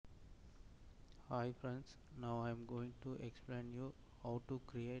Hi friends, now I am going to explain you how to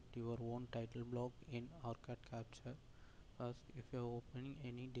create your own title block in Orcad Capture. First, if you are opening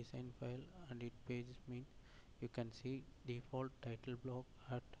any design file and it pages mean, you can see default title block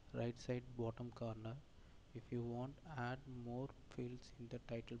at right side bottom corner. If you want add more fields in the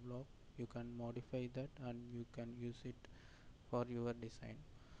title block, you can modify that and you can use it for your design.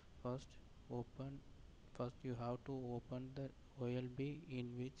 First, open First you have to open the OLB in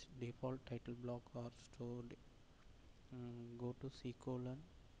which default title block are stored. Go to C colon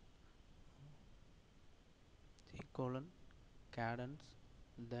cadence,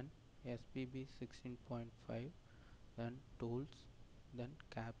 then SPB 16.5, then tools, then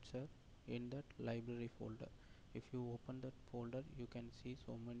capture in that library folder. If you open that folder, you can see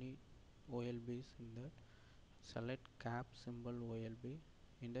so many OLBs in that. Select cap symbol OLB.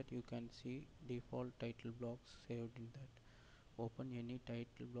 In that you can see default title blocks saved in that. Open any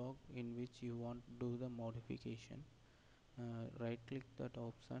title block in which you want to do the modification. Right click that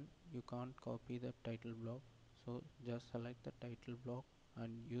option. You can't copy the title block, so just select the title block and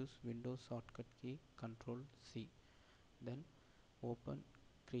use Windows shortcut key Ctrl C. Then open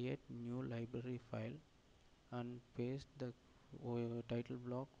create new library file and paste the title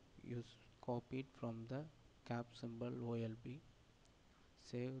block use copied from the cap symbol OLB.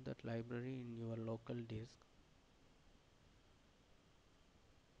 Save that library in your local disk.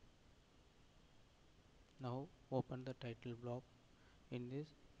 Now open the title block. In this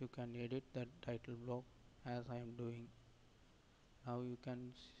you can edit the title block as I am doing. Now you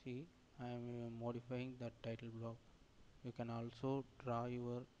can see I am modifying that title block. You can also draw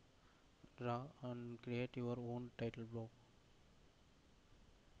and create your own title block.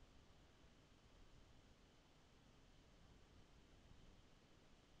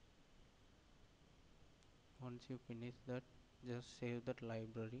 Once you finish that, just save that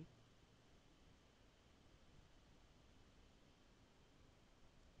library.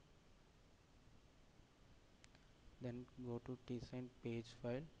 Then go to design page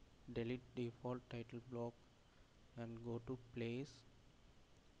file, delete default title block and go to place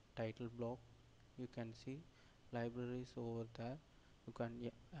title block. You can see libraries over there. You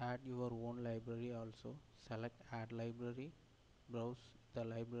can add your own library also. Select add library, browse the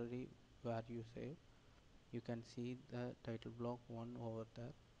library where you save. You can see the title block 1 over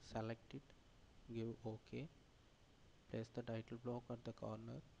there. Select it, give OK, place the title block at the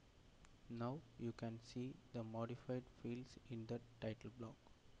corner. Now you can see the modified fields in the title block.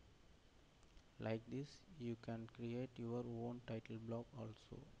 Like this you can create your own title block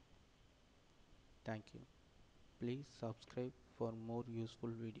also. Thank you. Please subscribe for more useful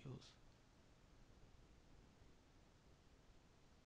videos.